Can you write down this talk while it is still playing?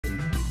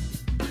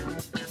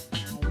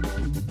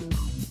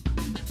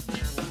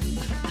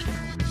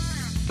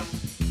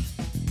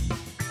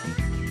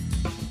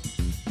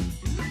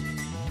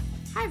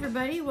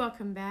everybody,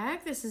 welcome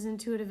back. This is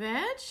Intuitive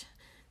Edge.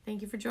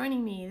 Thank you for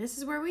joining me. This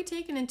is where we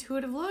take an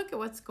intuitive look at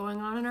what's going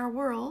on in our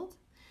world.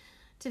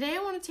 Today I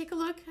want to take a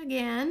look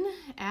again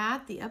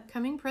at the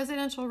upcoming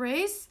presidential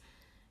race.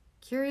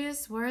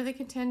 Curious where the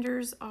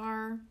contenders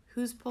are,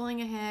 who's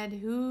pulling ahead,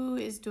 who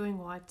is doing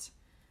what.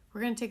 We're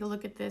going to take a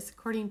look at this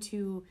according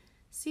to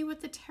see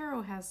what the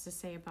tarot has to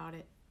say about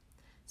it.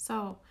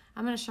 So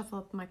I'm going to shuffle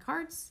up my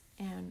cards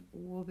and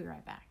we'll be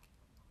right back.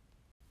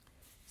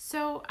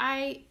 So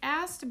I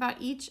asked about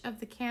each of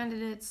the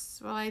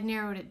candidates. Well, I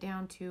narrowed it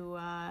down to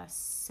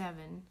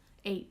seven.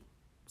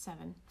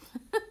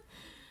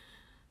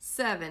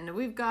 Seven.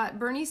 We've got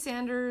Bernie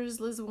Sanders,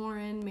 Liz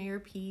Warren, Mayor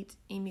Pete,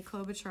 Amy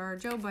Klobuchar,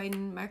 Joe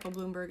Biden, Michael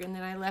Bloomberg, and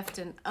then I left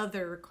an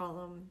other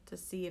column to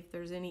see if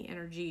there's any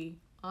energy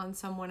on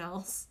someone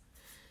else.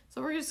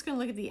 So we're just going to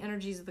look at the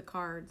energies of the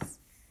cards.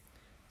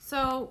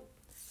 So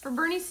for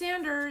Bernie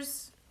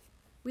Sanders,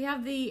 we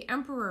have the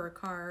Emperor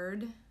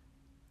card.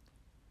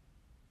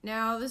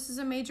 Now, this is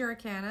a major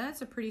arcana.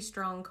 It's a pretty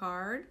strong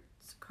card.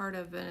 It's a card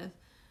of a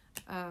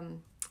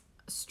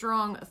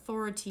strong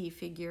authority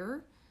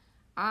figure.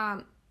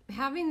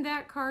 Having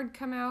that card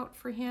come out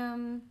for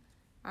him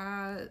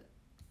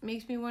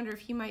makes me wonder if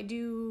he might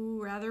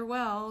do rather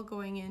well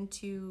going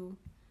into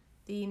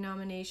the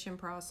nomination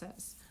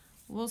process.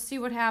 We'll see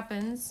what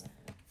happens.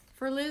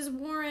 For Liz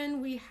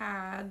Warren, we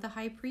had the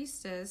High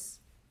Priestess.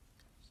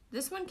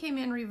 This one came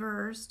in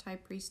reversed. High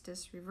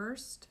Priestess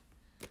reversed.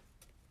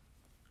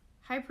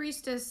 High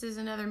Priestess is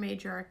another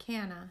major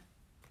arcana.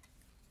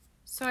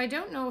 So I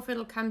don't know if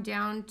it'll come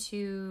down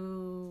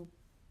to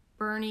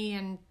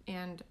Bernie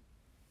and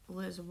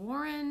Liz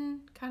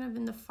Warren kind of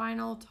in the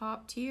final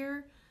top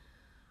tier.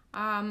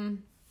 But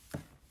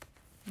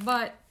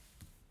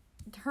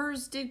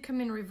hers did come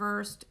in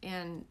reversed,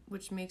 and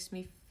which makes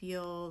me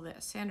feel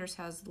that Sanders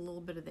has a little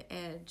bit of the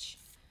edge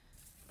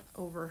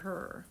over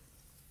her.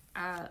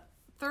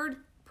 Third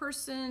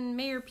person,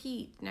 Mayor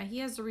Pete. Now he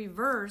has a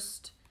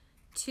reversed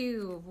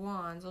Two of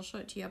Wands. I'll show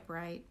it to you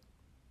upright.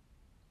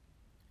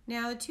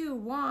 Now the Two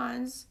of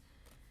Wands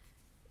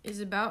is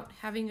about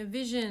having a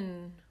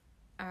vision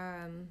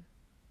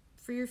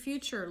for your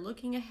future,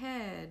 looking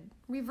ahead.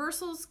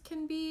 Reversals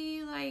can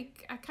be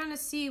like, I kind of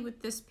see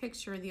with this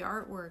picture, the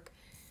artwork,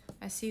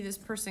 I see this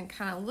person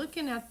kind of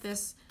looking at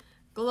this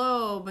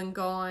globe and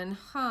going,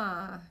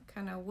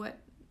 kind of what,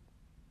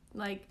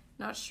 like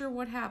not sure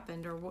what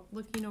happened, or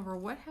looking over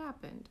what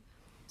happened.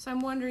 So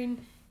I'm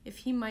wondering if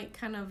he might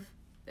kind of,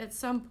 at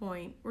some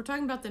point, we're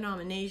talking about the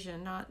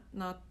nomination, not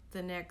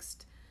the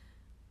next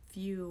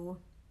few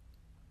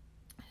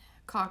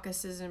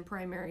caucuses and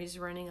primaries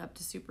running up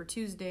to Super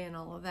Tuesday and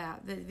all of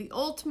that. The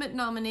ultimate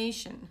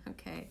nomination,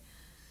 okay.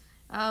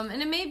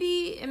 And it may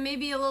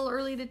be a little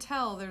early to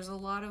tell. There's a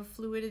lot of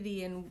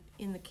fluidity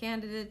in the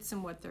candidates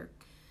and what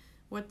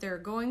they're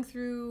going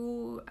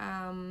through.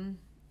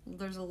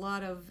 There's a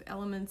lot of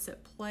elements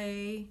at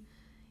play,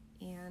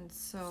 and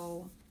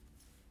so.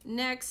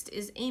 Next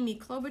is Amy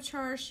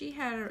Klobuchar. She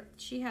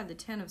had the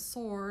Ten of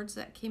Swords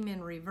that came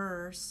in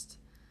reversed.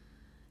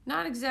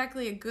 Not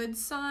exactly a good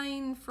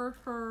sign for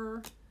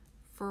her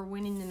for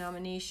winning the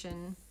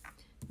nomination.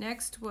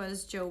 Next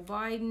was Joe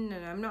Biden,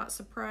 and I'm not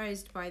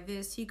surprised by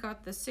this. He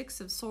got the Six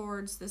of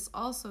Swords. This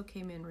also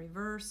came in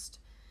reversed.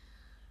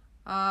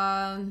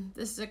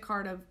 This is a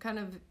card of kind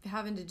of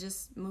having to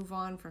just move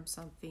on from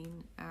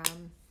something.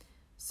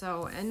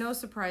 So, and no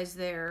surprise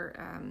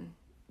there.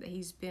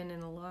 He's been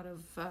in a lot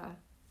of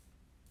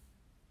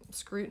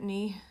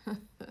scrutiny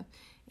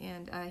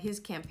and his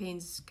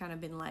campaign's kind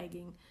of been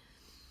lagging.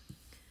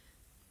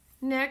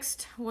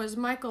 Next was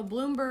Michael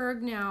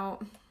Bloomberg.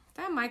 Now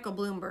that Michael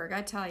Bloomberg,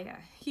 I tell you,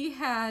 he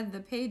had the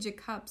Page of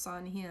Cups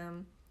on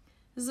him.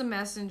 This is a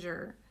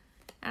messenger,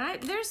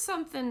 and there's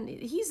something,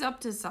 he's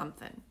up to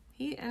something.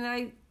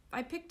 I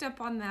picked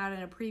up on that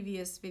in a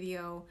previous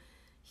video.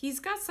 He's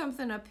got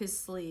something up his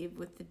sleeve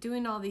with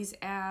doing all these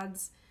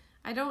ads.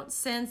 I don't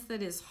sense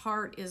that his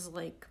heart is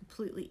like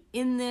completely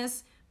in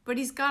this, but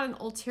he's got an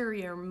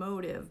ulterior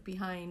motive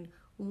behind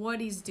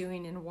what he's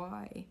doing and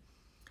why.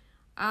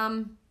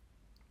 I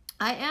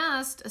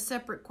asked a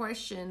separate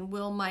question,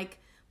 will Mike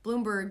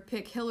Bloomberg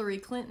pick Hillary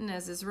Clinton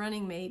as his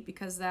running mate?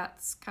 Because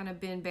that's kind of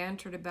been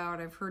bantered about.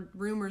 I've heard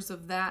rumors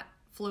of that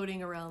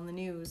floating around the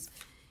news.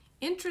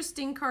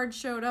 Interesting card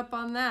showed up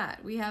on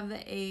that. We have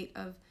the Eight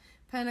of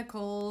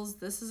Pentacles.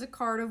 This is a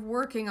card of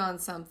working on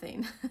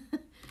something.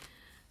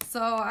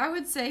 So I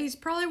would say he's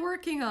probably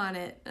working on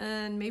it,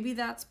 and maybe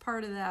that's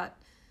part of that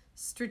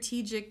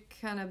strategic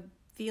kind of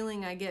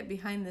feeling I get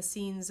behind the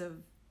scenes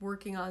of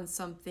working on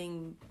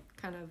something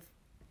kind of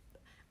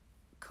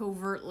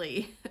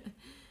covertly.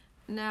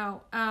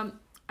 Now,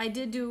 I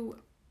did do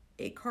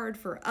a card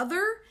for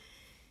Other,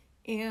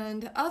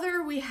 and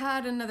Other, we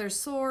had another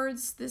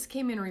Swords. This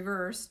came in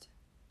reversed,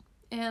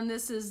 and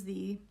this is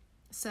the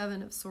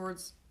Seven of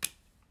Swords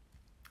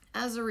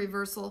as a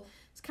reversal.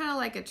 It's kind of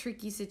like a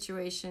tricky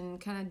situation,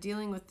 kind of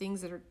dealing with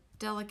things that are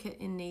delicate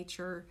in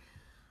nature.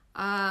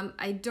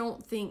 I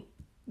don't think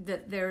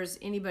that there's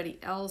anybody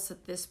else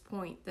at this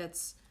point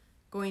that's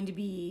going to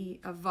be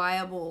a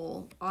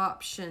viable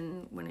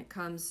option when it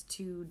comes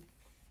to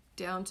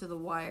down to the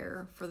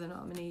wire for the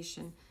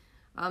nomination.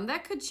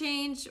 That could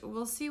change.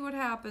 We'll see what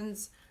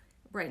happens.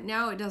 Right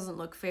now, it doesn't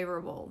look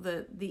favorable.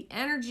 The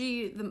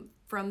energy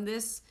from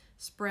this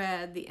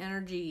spread, the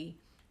energy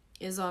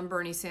is on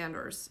Bernie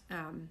Sanders,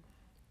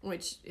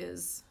 which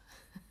is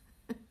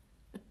a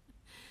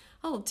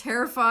little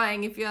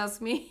terrifying if you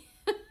ask me.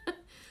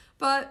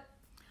 But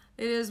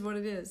it is what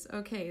it is.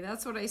 Okay,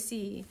 that's what I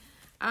see.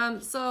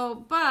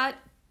 But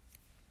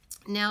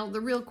now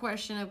the real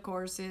question, of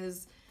course,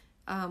 is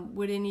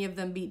would any of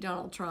them beat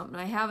Donald Trump?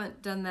 And I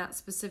haven't done that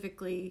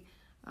specifically,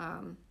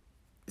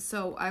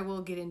 so I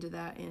will get into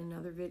that in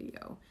another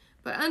video.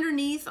 But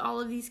underneath all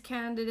of these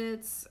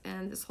candidates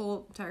and this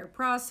whole entire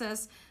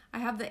process, I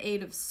have the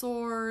Eight of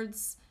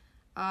Swords.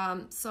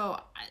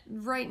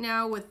 Right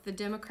now with the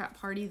Democrat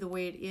Party, the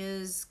way it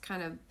is,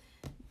 kind of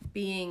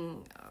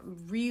being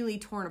really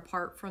torn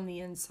apart from the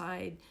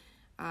inside,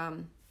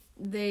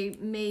 they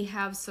may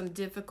have some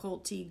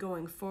difficulty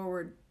going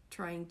forward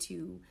trying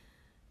to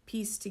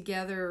piece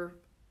together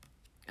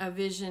a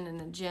vision, an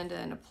agenda,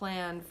 and a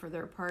plan for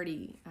their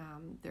party.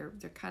 They're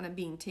kind of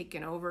being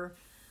taken over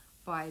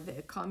by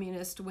the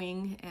communist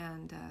wing,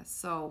 and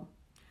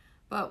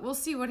but we'll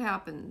see what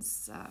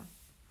happens.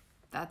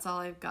 That's all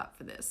I've got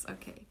for this.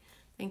 Okay,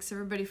 thanks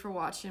everybody for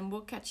watching.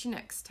 We'll catch you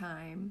next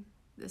time.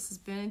 This has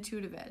been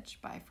Intuitive Edge.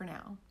 Bye for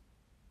now.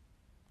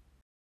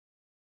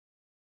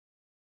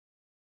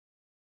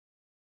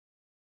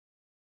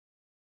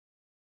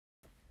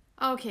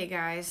 Okay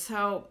guys,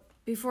 so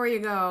before you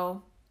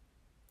go,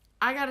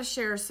 I gotta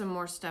share some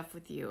more stuff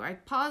with you. I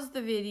paused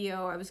the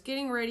video. I was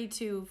getting ready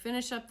to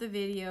finish up the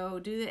video,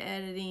 do the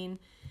editing,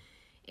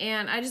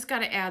 and I just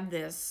gotta add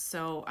this.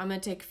 So I'm gonna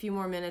take a few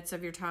more minutes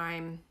of your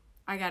time.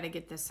 I gotta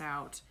get this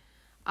out.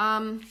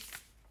 I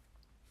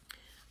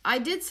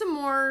did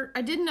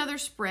another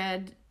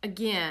spread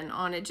again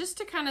on it just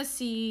to kind of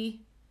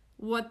see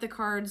what the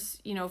cards,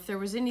 if there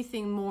was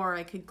anything more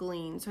I could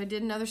glean. So I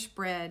did another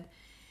spread.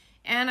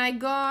 And I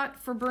got,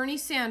 for Bernie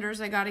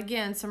Sanders, I got,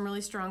 again, some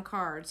really strong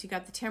cards. You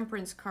got the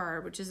Temperance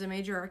card, which is a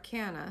major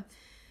arcana,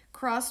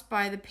 crossed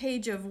by the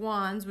Page of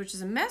Wands, which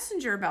is a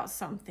messenger about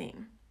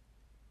something.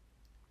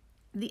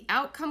 The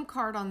outcome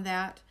card on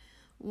that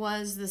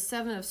was the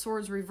Seven of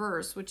Swords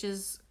reverse, which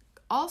is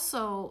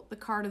also the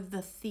card of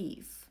the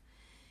Thief.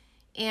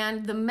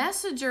 And the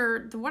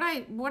messenger, what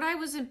I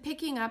was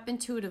picking up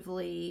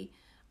intuitively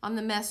on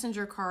the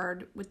messenger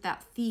card with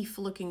that thief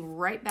looking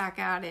right back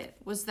at it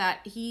was that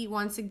he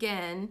once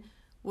again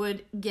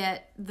would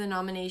get the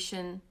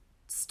nomination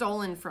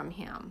stolen from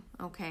him.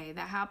 Okay,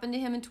 that happened to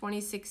him in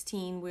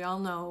 2016. We all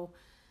know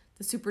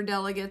the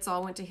superdelegates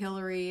all went to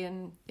Hillary,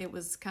 and it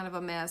was kind of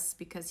a mess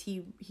because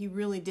he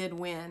really did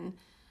win.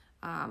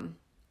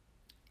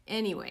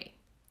 Anyway,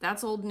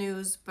 that's old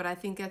news, but I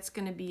think that's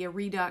going to be a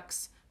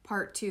Redux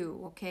part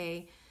 2.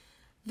 Okay,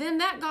 then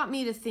that got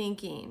me to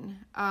thinking.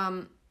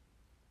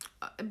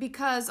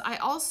 Because I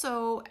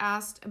also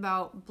asked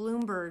about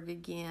Bloomberg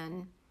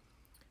again,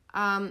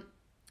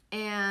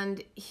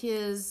 and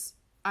his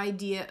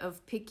idea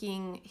of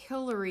picking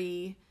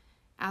Hillary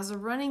as a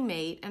running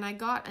mate, and I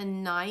got a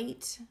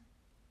Knight,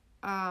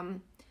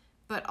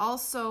 but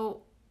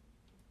also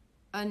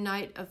a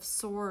Knight of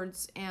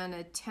Swords and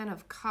a Ten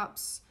of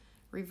Cups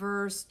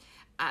reversed.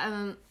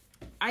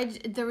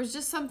 There was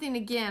just something,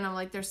 again, I'm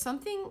like, there's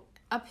something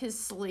up his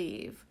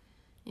sleeve,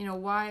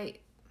 why?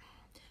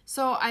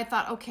 So I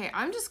thought, okay,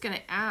 I'm just going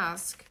to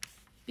ask,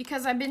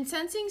 because I've been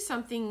sensing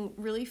something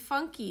really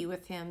funky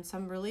with him.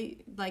 Some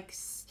really, like,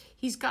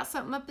 he's got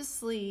something up his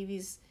sleeve.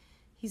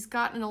 He's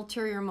got an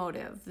ulterior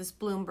motive, this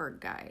Bloomberg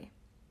guy.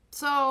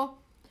 So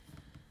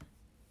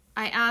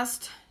I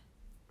asked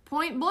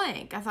point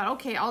blank. I thought,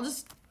 okay, I'll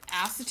just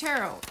ask the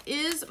tarot.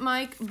 Is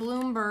Mike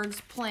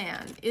Bloomberg's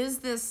plan, is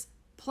this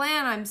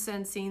plan I'm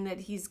sensing that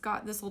he's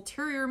got this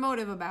ulterior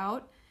motive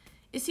about,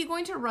 is he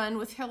going to run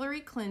with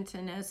Hillary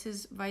Clinton as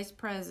his vice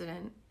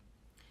president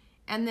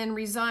and then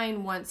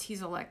resign once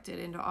he's elected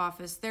into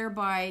office,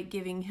 thereby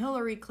giving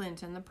Hillary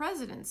Clinton the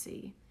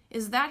presidency?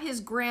 Is that his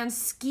grand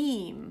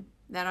scheme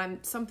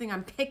that something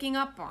I'm picking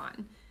up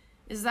on?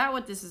 Is that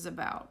what this is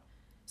about?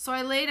 So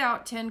I laid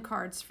out 10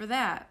 cards for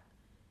that.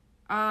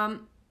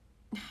 Now,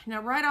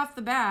 right off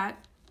the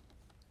bat,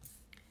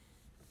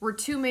 were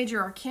 2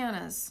 major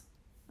arcanas,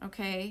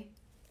 okay?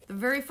 The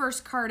very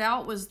first card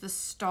out was the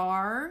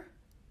Star,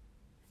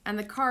 and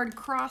the card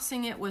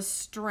crossing it was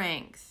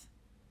Strength.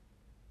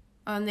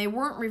 And they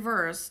weren't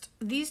reversed.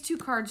 These 2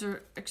 cards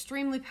are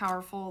extremely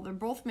powerful. They're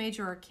both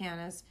major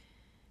arcanas.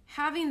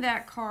 Having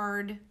that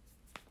card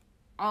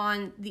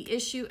on the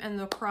issue and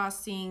the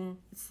crossing,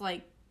 it's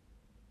like,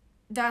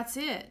 that's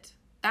it.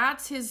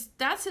 That's his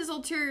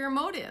ulterior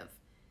motive.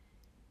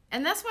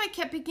 And that's why I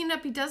kept picking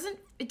up. It doesn't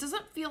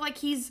feel like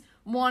he's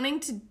wanting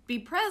to be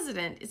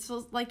president. It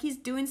feels like he's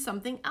doing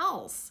something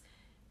else.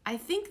 I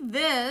think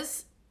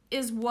this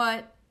is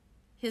what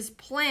his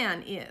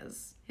plan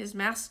is. His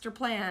master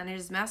plan,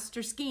 his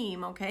master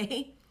scheme,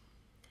 okay?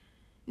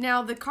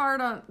 Now the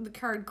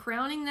card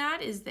crowning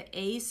that is the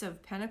Ace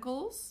of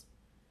Pentacles,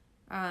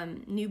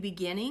 new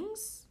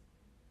beginnings.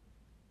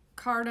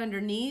 Card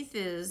underneath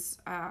is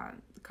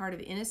the card of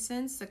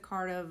innocence, the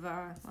card of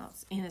well,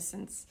 it's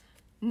innocence,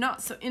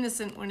 not so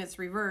innocent when it's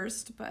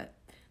reversed, but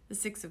the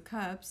Six of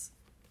Cups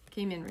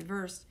came in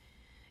reversed.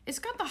 It's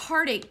got the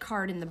heartache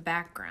card in the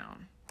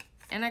background,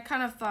 and I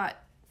kind of thought,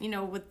 you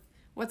know, with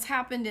what's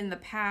happened in the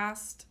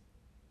past,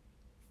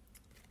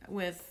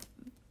 with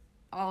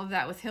all of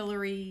that with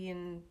Hillary,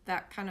 and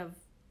that kind of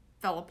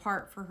fell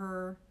apart for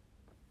her.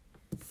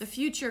 The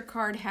future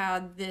card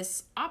had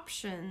this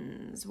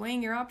options,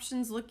 weighing your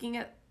options, looking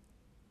at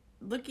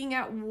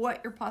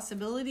what your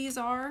possibilities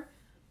are.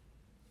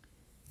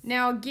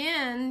 Now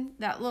again,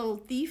 that little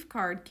thief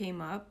card came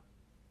up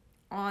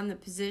on the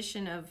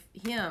position of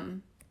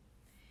him,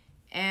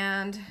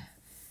 and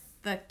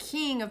the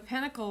King of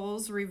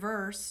Pentacles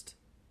reversed.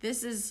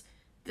 This is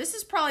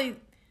probably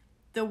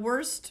the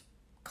worst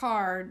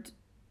card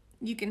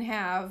you can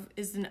have,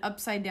 is an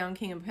upside down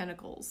King of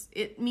Pentacles.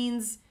 It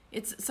means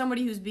it's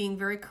somebody who's being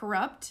very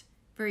corrupt,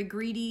 very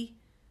greedy,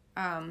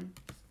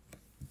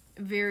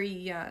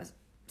 very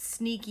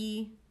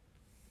sneaky,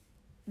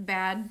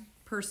 bad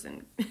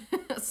person.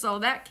 So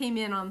that came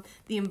in on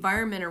the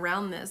environment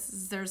around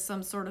this. There's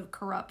some sort of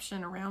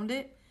corruption around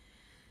it.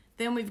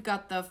 Then we've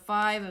got the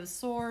Five of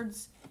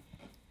Swords,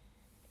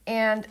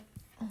 and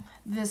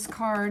this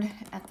card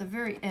at the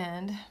very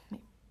end.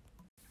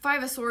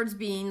 Five of Swords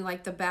being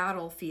like the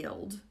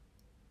battlefield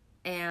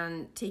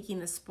and taking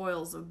the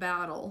spoils of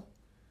battle.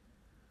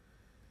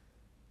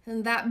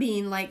 And that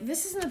being like,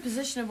 this isn't a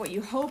position of what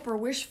you hope or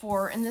wish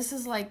for, and this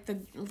is like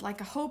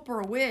a hope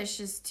or a wish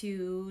is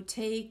to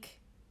take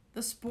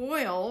the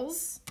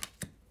spoils.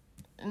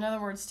 In other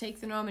words,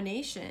 take the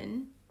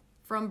nomination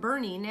from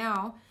Bernie.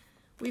 Now,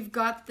 we've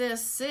got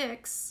this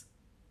Six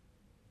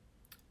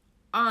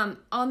on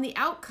the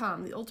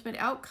outcome, the ultimate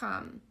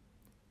outcome.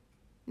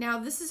 Now,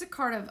 this is a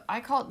card of, I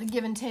call it the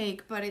give and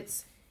take, but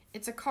it's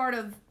a card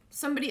of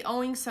somebody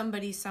owing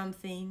somebody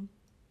something,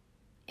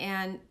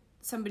 and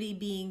somebody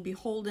being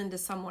beholden to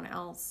someone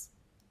else.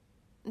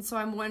 And so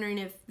I'm wondering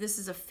if this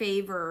is a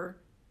favor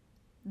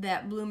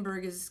that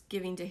Bloomberg is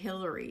giving to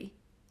Hillary.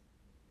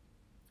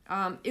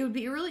 It would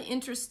be really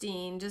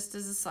interesting, just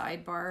as a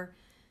sidebar,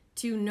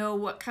 to know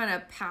what kind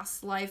of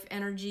past life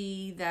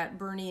energy that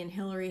Bernie and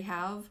Hillary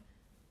have,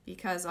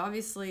 because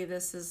obviously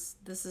this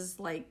is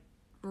like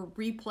we're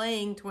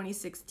replaying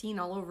 2016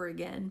 all over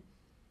again.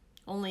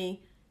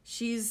 Only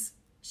she's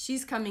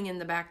coming in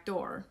the back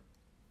door.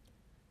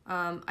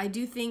 I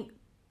do think,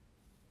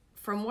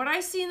 from what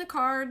I see in the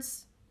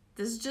cards,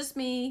 this is just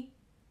me,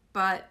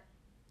 but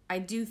I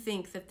do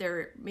think that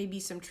there may be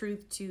some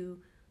truth to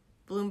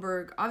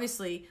Bloomberg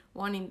obviously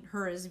wanting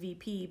her as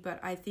VP, but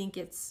I think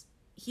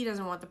he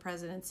doesn't want the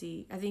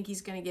presidency. I think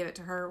he's going to give it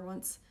to her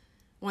once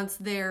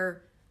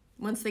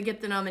they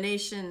get the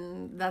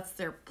nomination. That's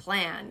their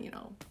plan, you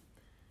know.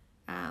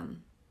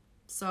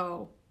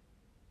 So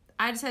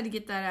I just had to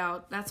get that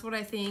out. That's what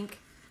I think.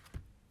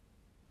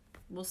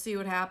 We'll see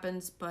what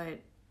happens, but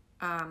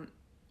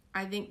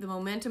I think the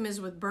momentum is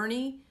with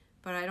Bernie,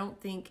 but I don't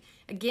think,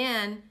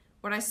 again,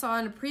 what I saw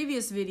in a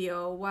previous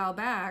video a while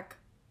back,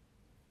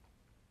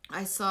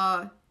 I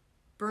saw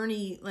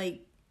Bernie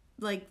like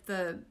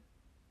the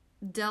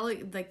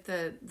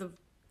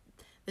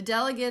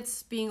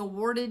delegates being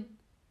awarded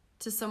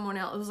to someone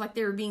else. It was like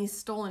they were being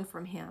stolen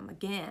from him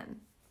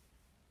again.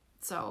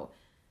 So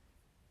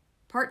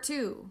part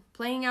 2,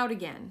 playing out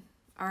again.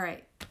 All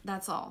right,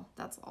 that's all.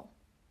 That's all.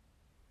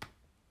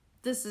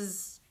 This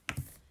is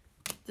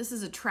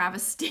a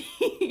travesty.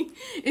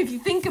 If you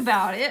think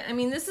about it, I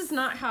mean, this is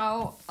not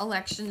how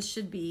elections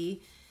should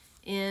be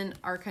in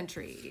our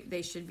country.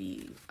 They should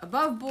be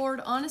above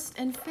board, honest,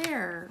 and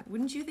fair.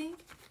 Wouldn't you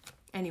think?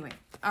 Anyway,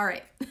 all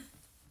right.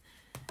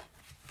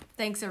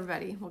 Thanks,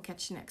 everybody. We'll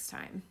catch you next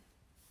time.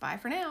 Bye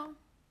for now.